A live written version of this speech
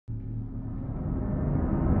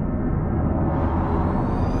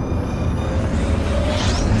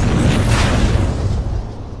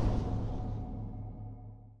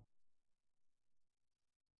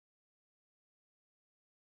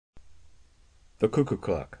The Cuckoo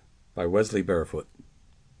Clock by Wesley Barefoot.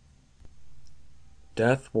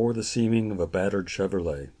 Death wore the seeming of a battered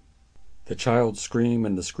Chevrolet. The child's scream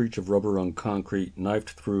and the screech of rubber on concrete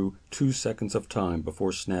knifed through 2 seconds of time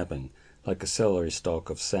before snapping, like a celery stalk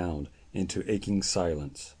of sound, into aching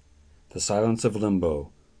silence. The silence of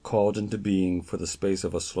limbo, called into being for the space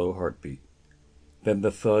of a slow heartbeat. Then the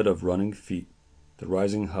thud of running feet, the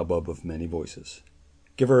rising hubbub of many voices.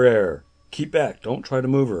 "Give her air! Keep back! Don't try to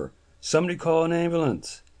move her! Somebody call an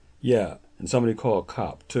ambulance!" Yeah, and somebody call a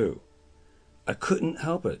cop, too. I couldn't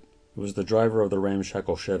help it. It was the driver of the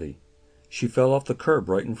ramshackle Chevy. She fell off the curb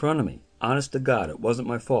right in front of me. Honest to God, it wasn't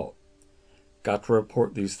my fault. Got to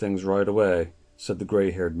report these things right away, said the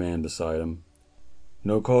gray-haired man beside him.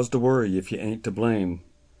 No cause to worry if you ain't to blame.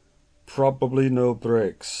 Probably no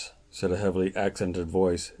brakes, said a heavily accented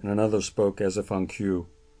voice, and another spoke as if on cue.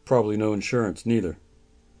 Probably no insurance, neither.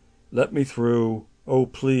 Let me through. Oh,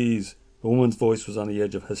 please. The woman's voice was on the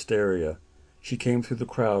edge of hysteria. She came through the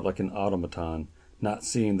crowd like an automaton, not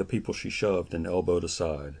seeing the people she shoved and elbowed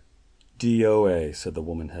aside. DOA, said the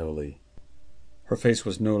woman heavily. Her face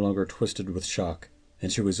was no longer twisted with shock,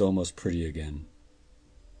 and she was almost pretty again.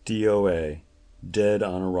 DOA. Dead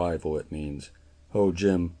on arrival, it means. Oh,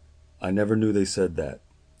 Jim, I never knew they said that.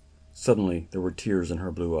 Suddenly there were tears in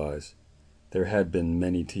her blue eyes. There had been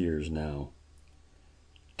many tears now.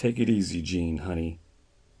 Take it easy, Jean, honey.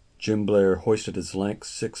 Jim Blair hoisted his lank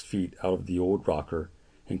 6 feet out of the old rocker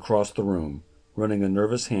and crossed the room, running a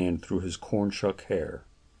nervous hand through his corn-shuck hair.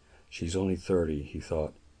 She's only 30, he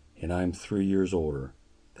thought, and I'm 3 years older.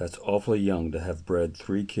 That's awfully young to have bred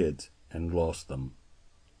 3 kids and lost them.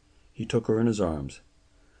 He took her in his arms.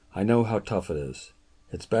 I know how tough it is.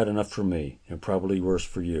 It's bad enough for me, and probably worse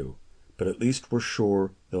for you, but at least we're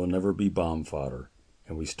sure there'll never be bomb fodder,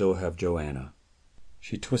 and we still have Joanna.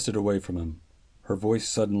 She twisted away from him, her voice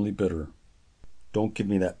suddenly bitter. Don't give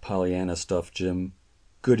me that Pollyanna stuff, Jim.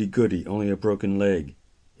 Goody, goody, only a broken leg.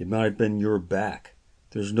 It might have been your back.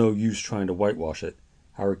 There's no use trying to whitewash it.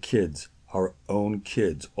 Our kids, our own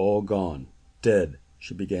kids, all gone. Dead,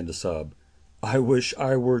 she began to sob. I wish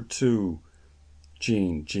I were too.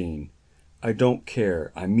 Jean, I don't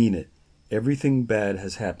care. I mean it. Everything bad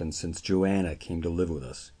has happened since Joanna came to live with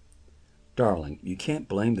us. Darling, you can't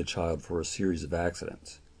blame the child for a series of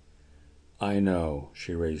accidents. I know,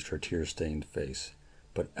 she raised her tear-stained face.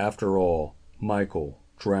 But after all, Michael,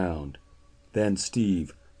 drowned. Then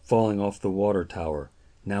Steve, falling off the water tower.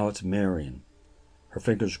 Now it's Marion. Her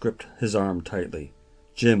fingers gripped his arm tightly.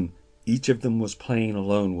 Jim, each of them was playing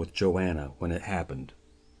alone with Joanna when it happened.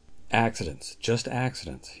 Accidents, just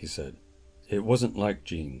accidents, he said. It wasn't like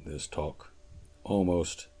Jean, this talk.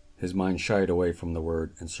 Almost. His mind shied away from the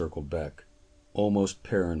word and circled back. Almost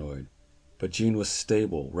paranoid. But Jean was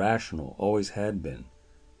stable, rational, always had been.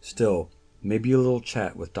 Still, maybe a little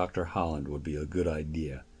chat with Dr. Holland would be a good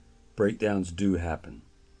idea. Breakdowns do happen.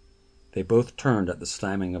 They both turned at the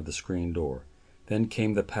slamming of the screen door. Then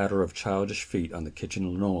came the patter of childish feet on the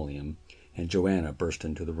kitchen linoleum, and Joanna burst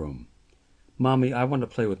into the room. Mommy, I want to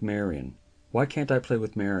play with Marion. Why can't I play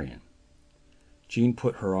with Marion? Jean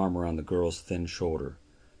put her arm around the girl's thin shoulder.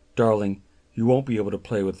 Darling, you won't be able to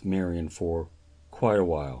play with Marion for quite a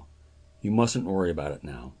while. You mustn't worry about it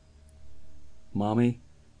now. Mommy,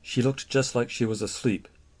 she looked just like she was asleep.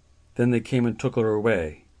 Then they came and took her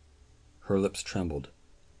away. Her lips trembled.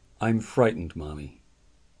 I'm frightened, Mommy.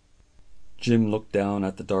 Jim looked down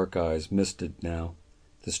at the dark eyes, misted now,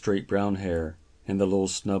 the straight brown hair, and the little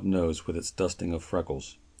snub nose with its dusting of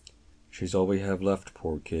freckles. She's all we have left,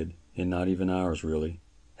 poor kid, and not even ours, really.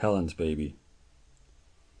 Helen's baby.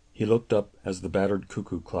 He looked up as the battered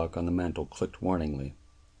cuckoo clock on the mantel clicked warningly.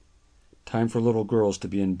 Time for little girls to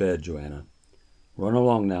be in bed, Joanna. Run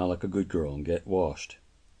along now like a good girl and get washed.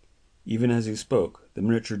 Even as he spoke, the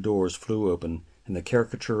miniature doors flew open and the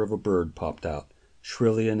caricature of a bird popped out,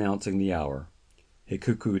 shrilly announcing the hour. It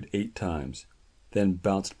cuckooed 8 times, then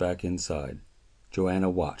bounced back inside. Joanna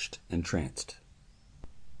watched, entranced.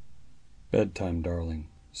 Bedtime, darling,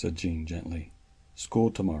 said Jean gently.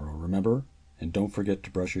 School tomorrow, remember? And don't forget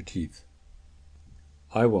to brush your teeth.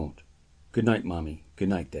 I won't. Good night, Mommy. Good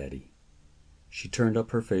night, Daddy. She turned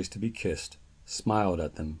up her face to be kissed, smiled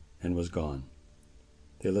at them, and was gone.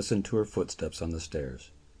 They listened to her footsteps on the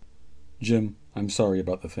stairs. Jim, I'm sorry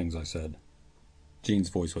about the things I said. Jean's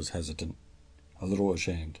voice was hesitant, a little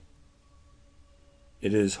ashamed.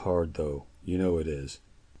 It is hard, though. You know it is.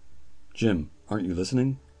 Jim, aren't you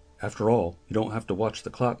listening? After all, you don't have to watch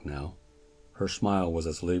the clock now. Her smile was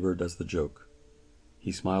as labored as the joke.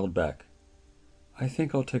 He smiled back. I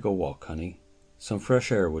think I'll take a walk, honey. Some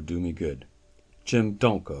fresh air would do me good. Jim,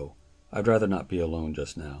 don't go. I'd rather not be alone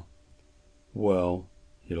just now. Well,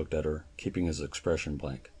 he looked at her, keeping his expression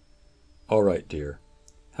blank. All right, dear.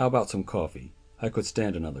 How about some coffee? I could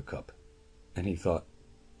stand another cup. And he thought,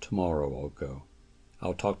 tomorrow I'll go.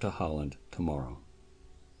 I'll talk to Holland tomorrow.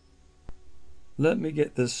 Let me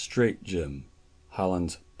get this straight, Jim.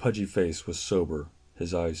 Holland's pudgy face was sober,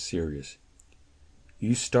 his eyes serious.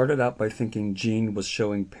 You started out by thinking Jean was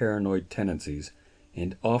showing paranoid tendencies,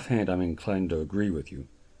 and offhand I'm inclined to agree with you.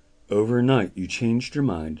 Overnight you changed your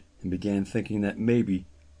mind and began thinking that maybe,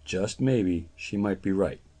 just maybe, she might be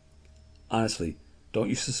right. Honestly, don't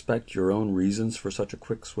you suspect your own reasons for such a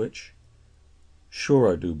quick switch?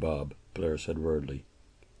 Sure I do, Bob, Blair said worriedly.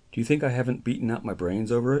 Do you think I haven't beaten out my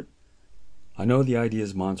brains over it? I know the idea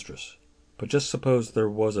is monstrous, but just suppose there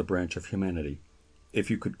was a branch of humanity, if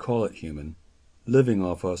you could call it human, living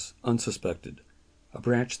off us unsuspected, a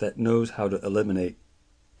branch that knows how to eliminate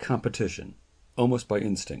competition, almost by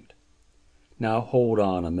instinct. Now hold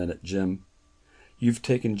on a minute, Jim. You've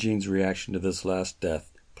taken Jean's reaction to this last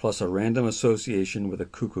death, plus a random association with a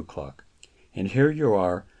cuckoo clock, and here you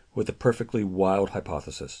are with a perfectly wild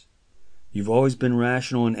hypothesis. You've always been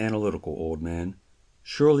rational and analytical, old man.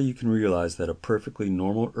 Surely you can realize that a perfectly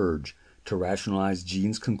normal urge to rationalize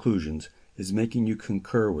Jean's conclusions is making you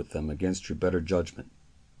concur with them against your better judgment.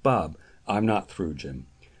 Bob, I'm not through, Jim.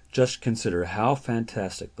 Just consider how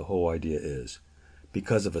fantastic the whole idea is.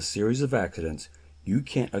 Because of a series of accidents, you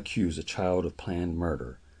can't accuse a child of planned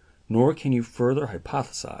murder, nor can you further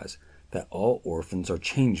hypothesize that all orphans are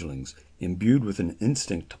changelings imbued with an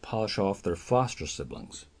instinct to polish off their foster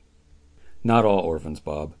siblings. Not all orphans,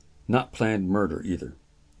 Bob. Not planned murder either.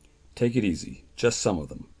 Take it easy. Just some of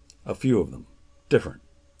them. A few of them. Different.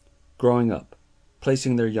 Growing up,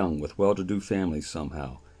 placing their young with well-to-do families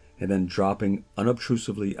somehow, and then dropping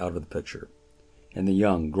unobtrusively out of the picture. And the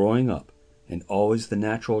young growing up, and always the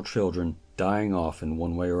natural children dying off in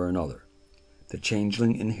one way or another. The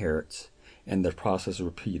changeling inherits, and the process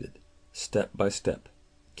repeated, step by step.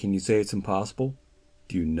 Can you say it's impossible?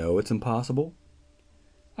 Do you know it's impossible?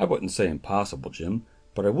 I wouldn't say impossible, Jim,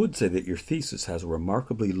 but I would say that your thesis has a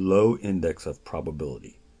remarkably low index of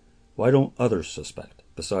probability. Why don't others suspect,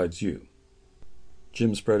 besides you?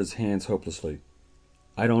 Jim spread his hands hopelessly.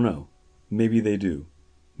 I don't know. Maybe they do.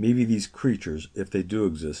 Maybe these creatures, if they do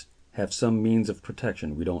exist, have some means of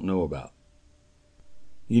protection we don't know about.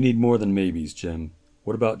 You need more than maybes, Jim.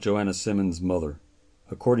 What about Joanna Simmons' mother?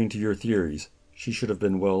 According to your theories, she should have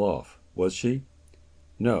been well off, was she?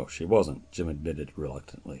 No, she wasn't, Jim admitted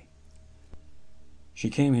reluctantly. She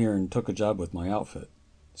came here and took a job with my outfit.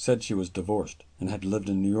 Said she was divorced and had lived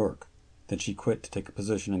in New York. Then she quit to take a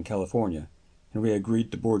position in California, and we agreed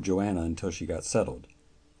to board Joanna until she got settled.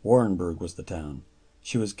 Warrenburg was the town.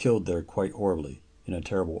 She was killed there quite horribly, in a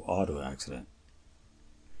terrible auto accident.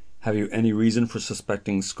 Have you any reason for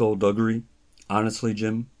suspecting skullduggery? Honestly,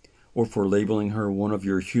 Jim? Or for labeling her one of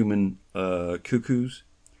your human, cuckoos?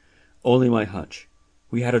 Only my hunch.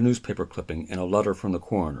 We had a newspaper clipping and a letter from the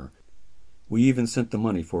coroner. We even sent the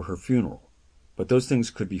money for her funeral. But those things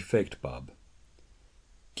could be faked, Bob.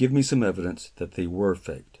 Give me some evidence that they were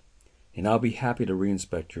faked, and I'll be happy to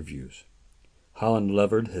reinspect your views. Holland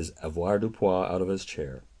levered his avoirdupois out of his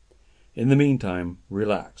chair. In the meantime,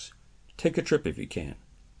 relax. Take a trip if you can.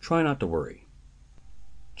 Try not to worry.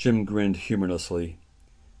 Jim grinned humorlessly.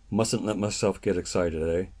 Mustn't let myself get excited,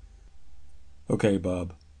 eh? Okay,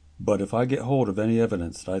 Bob. But if I get hold of any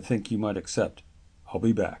evidence that I think you might accept, I'll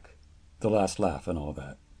be back. The last laugh and all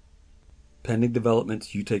that. Pending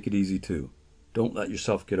developments, you take it easy too. Don't let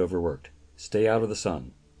yourself get overworked. Stay out of the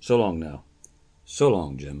sun. So long now. So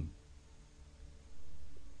long, Jim.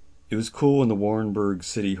 It was cool in the Warrenburg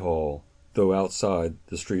City Hall, though outside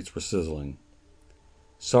the streets were sizzling.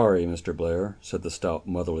 Sorry, Mr. Blair, said the stout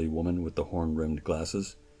motherly woman with the horn-rimmed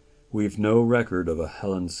glasses. We've no record of a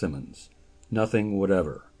Helen Simmons. Nothing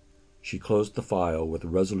whatever. She closed the file with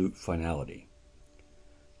resolute finality.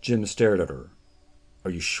 Jim stared at her. Are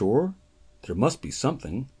you sure? There must be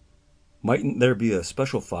something. Mightn't there be a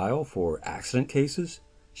special file for accident cases?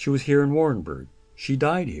 She was here in Warrenburg. She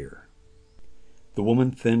died here. The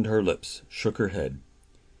woman thinned her lips, shook her head.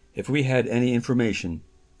 If we had any information,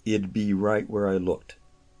 it'd be right where I looked.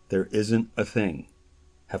 There isn't a thing.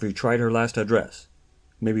 Have you tried her last address?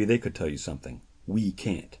 Maybe they could tell you something. We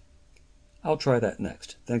can't. I'll try that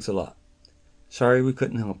next. Thanks a lot. Sorry we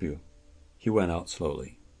couldn't help you. He went out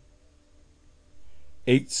slowly.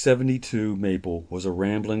 872 Maple was a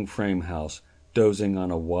rambling frame house dozing on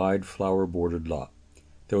a wide flower-bordered lot.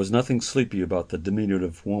 There was nothing sleepy about the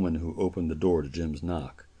diminutive woman who opened the door to Jim's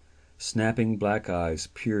knock. Snapping black eyes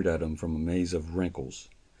peered at him from a maze of wrinkles.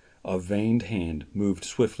 A veined hand moved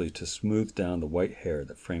swiftly to smooth down the white hair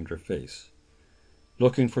that framed her face.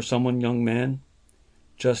 Looking for someone, young man?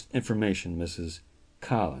 Just information, Mrs.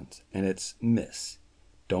 Collins, and it's Miss.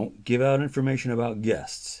 Don't give out information about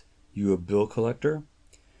guests. You a bill collector?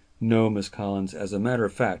 No, Miss Collins. As a matter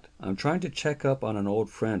of fact, I'm trying to check up on an old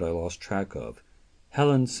friend I lost track of.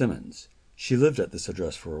 Helen Simmons. She lived at this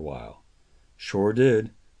address for a while. Sure did.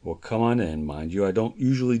 Well, come on in. Mind you, I don't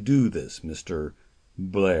usually do this, Mr.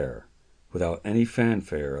 Blair. Without any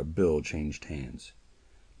fanfare, a bill changed hands.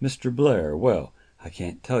 Mr. Blair, well, I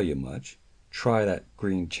can't tell you much. Try that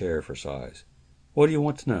green chair for size. What do you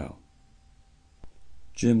want to know?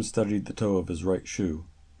 Jim studied the toe of his right shoe.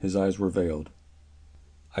 His eyes were veiled.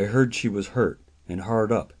 I heard she was hurt and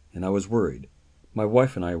hard up, and I was worried. My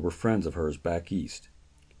wife and I were friends of hers back east.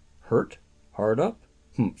 Hurt? Hard up?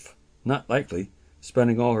 Humph. Not likely.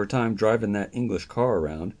 Spending all her time driving that English car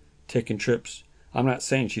around, taking trips. I'm not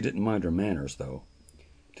saying she didn't mind her manners, though.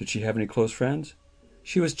 Did she have any close friends?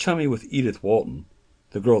 She was chummy with Edith Walton,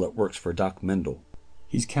 the girl that works for Doc Mendel.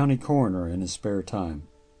 He's county coroner in his spare time.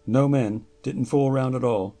 No men. Didn't fool around at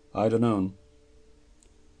all. I'd have known.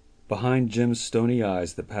 Behind Jim's stony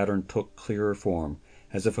eyes the pattern took clearer form,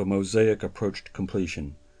 as if a mosaic approached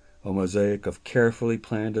completion, a mosaic of carefully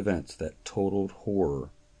planned events that totaled horror.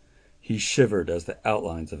 He shivered as the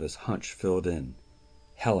outlines of his hunch filled in.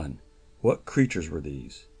 Helen. What creatures were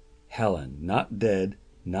these? Helen, not dead,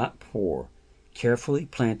 not poor, carefully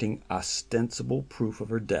planting ostensible proof of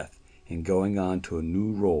her death and going on to a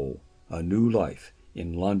new role, a new life,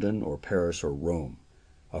 in London or Paris or Rome.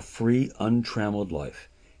 A free, untrammeled life,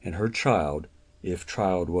 and her child, if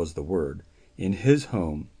child was the word, in his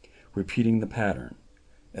home, repeating the pattern,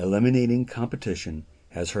 eliminating competition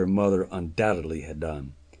as her mother undoubtedly had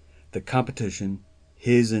done. The competition,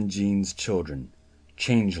 his and Jean's children.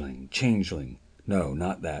 Changeling. No,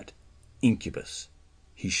 not that. Incubus.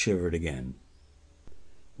 He shivered again.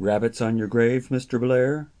 Rabbits on your grave, Mr.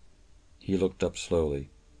 Blair? He looked up slowly.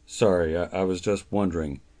 Sorry, I was just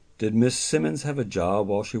wondering. Did Miss Simmons have a job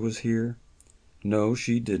while she was here? No,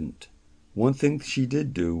 she didn't. One thing she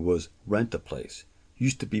did do was rent a place.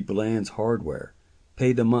 Used to be Bland's Hardware.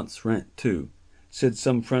 Paid a month's rent, too. Said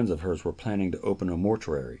some friends of hers were planning to open a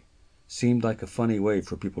mortuary. Seemed like a funny way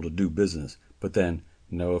for people to do business, but then,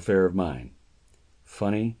 no affair of mine.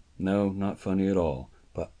 Funny? No, not funny at all,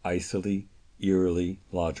 but icily, eerily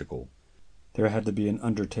logical. There had to be an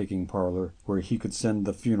undertaking parlor where he could send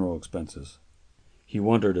the funeral expenses. He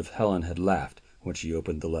wondered if Helen had laughed when she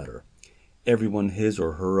opened the letter. Everyone his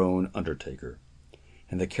or her own undertaker.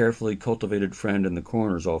 And the carefully cultivated friend in the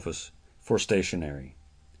coroner's office for stationery.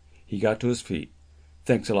 He got to his feet.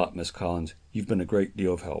 Thanks a lot, Miss Collins. You've been a great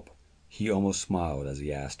deal of help. He almost smiled as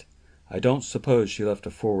he asked, I don't suppose she left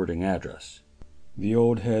a forwarding address. The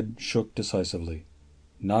old head shook decisively.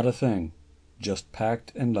 Not a thing. Just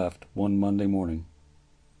packed and left one Monday morning.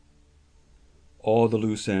 All the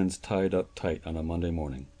loose ends tied up tight on a Monday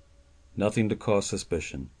morning. Nothing to cause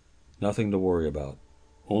suspicion. Nothing to worry about.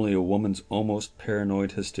 Only a woman's almost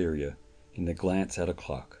paranoid hysteria and a glance at a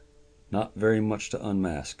clock. Not very much to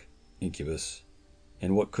unmask. Incubus.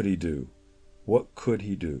 And what could he do? What could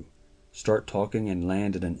he do? Start talking and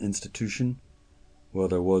land in an institution? Well,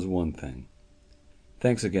 there was one thing.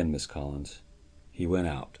 Thanks again, Miss Collins. He went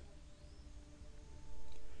out.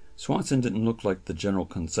 Swanson didn't look like the general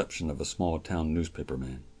conception of a small-town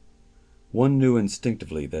newspaperman. One knew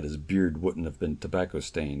instinctively that his beard wouldn't have been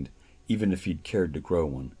tobacco-stained even if he'd cared to grow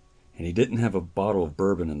one, and he didn't have a bottle of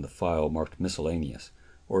bourbon in the file marked miscellaneous,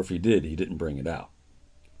 or if he did, he didn't bring it out.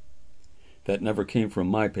 That never came from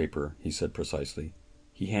my paper, he said precisely.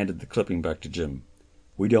 He handed the clipping back to Jim.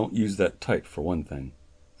 We don't use that type, for one thing.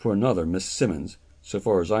 For another, Miss Simmons, so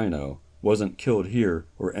far as I know, wasn't killed here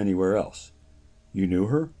or anywhere else. You knew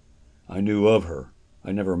her? I knew of her.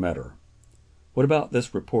 I never met her. What about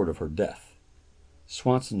this report of her death?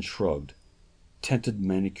 Swanson shrugged. Tented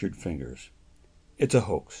manicured fingers. It's a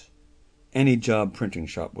hoax. Any job printing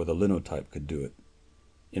shop with a linotype could do it.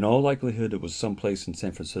 In all likelihood it was someplace in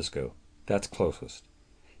San Francisco. That's closest.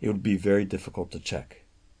 It would be very difficult to check.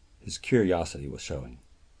 His curiosity was showing.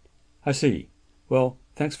 I see. Well,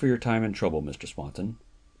 thanks for your time and trouble, Mr. Swanson.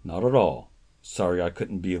 Not at all. Sorry I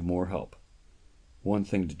couldn't be of more help. One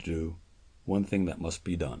thing to do, one thing that must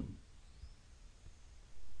be done.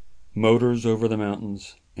 Motors over the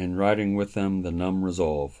mountains, and riding with them the numb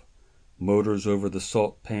resolve. Motors over the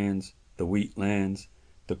salt pans, the wheat lands,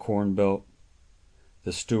 the corn belt.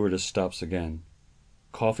 The stewardess stops again.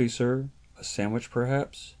 Coffee, sir? A sandwich,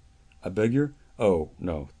 perhaps? I beg your? Oh,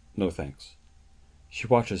 no thanks. She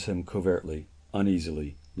watches him covertly,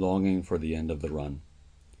 uneasily, longing for the end of the run.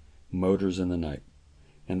 Motors in the night,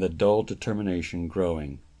 and the dull determination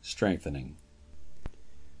growing, strengthening.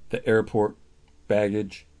 The airport,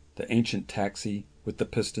 baggage, the ancient taxi with the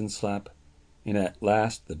piston slap, and at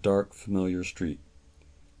last the dark, familiar street.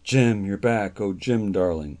 Jim, you're back. Oh, Jim,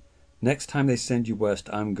 darling. Next time they send you west,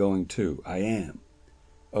 I'm going too. I am.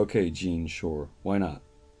 Okay, Jean, sure. Why not?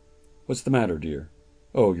 What's the matter, dear?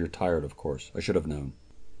 Oh, you're tired, of course. I should have known.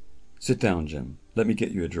 Sit down, Jim. Let me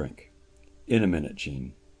get you a drink. In a minute,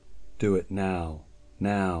 Jean. Do it now.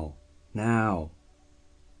 Now. Now.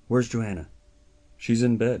 Where's Joanna? She's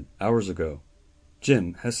in bed, hours ago.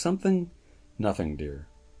 Jim, has something... Nothing, dear.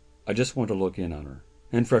 I just want to look in on her.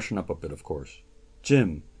 And freshen up a bit, of course.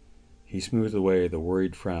 Jim. He smoothed away the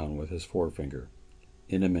worried frown with his forefinger.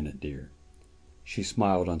 In a minute, dear. She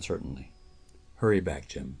smiled uncertainly. Hurry back,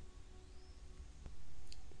 Jim.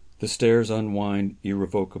 The stairs unwind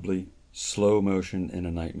irrevocably, slow motion in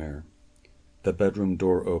a nightmare. The bedroom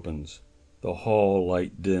door opens, the hall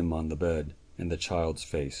light dim on the bed and the child's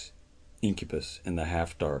face, incubus in the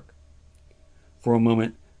half-dark. For a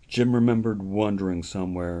moment, Jim remembered wondering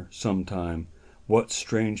somewhere, sometime, what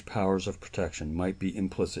strange powers of protection might be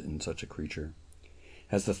implicit in such a creature.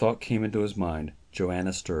 As the thought came into his mind,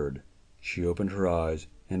 Joanna stirred. She opened her eyes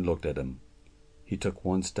and looked at him. He took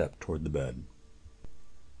one step toward the bed.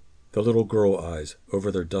 The little girl eyes,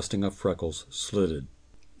 over their dusting of freckles, slitted.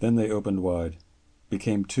 Then they opened wide,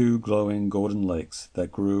 became two glowing golden lakes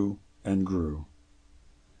that grew and grew.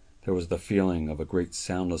 There was the feeling of a great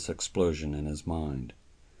soundless explosion in his mind,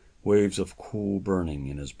 waves of cool burning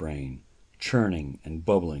in his brain, churning and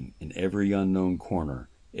bubbling in every unknown corner,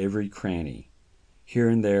 every cranny. Here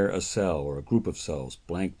and there a cell or a group of cells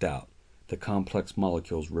blanked out, the complex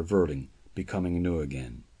molecules reverting, becoming new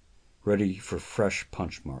again, ready for fresh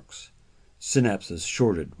punch marks. Synapses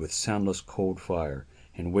shorted with soundless cold fire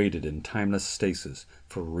and waited in timeless stasis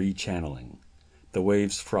for rechanneling. The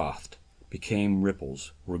waves frothed, became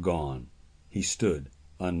ripples, were gone. He stood,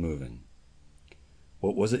 unmoving.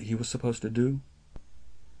 What was it he was supposed to do?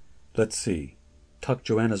 Let's see. Tuck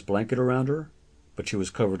Joanna's blanket around her? But she was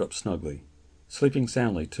covered up snugly, sleeping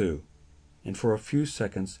soundly, too. And for a few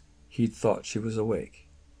seconds he'd thought she was awake.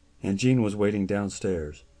 And Jean was waiting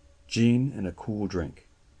downstairs. Jean and a cool drink.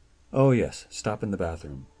 Oh, yes, stop in the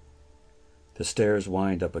bathroom. The stairs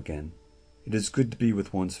wind up again. It is good to be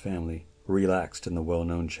with one's family, relaxed in the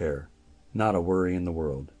well-known chair. Not a worry in the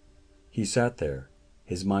world. He sat there,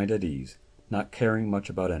 his mind at ease, not caring much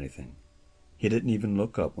about anything. He didn't even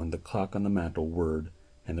look up when the clock on the mantel whirred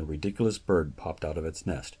and the ridiculous bird popped out of its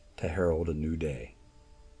nest to herald a new day.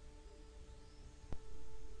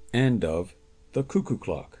 End of The Cuckoo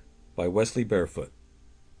Clock by Wesley Barefoot.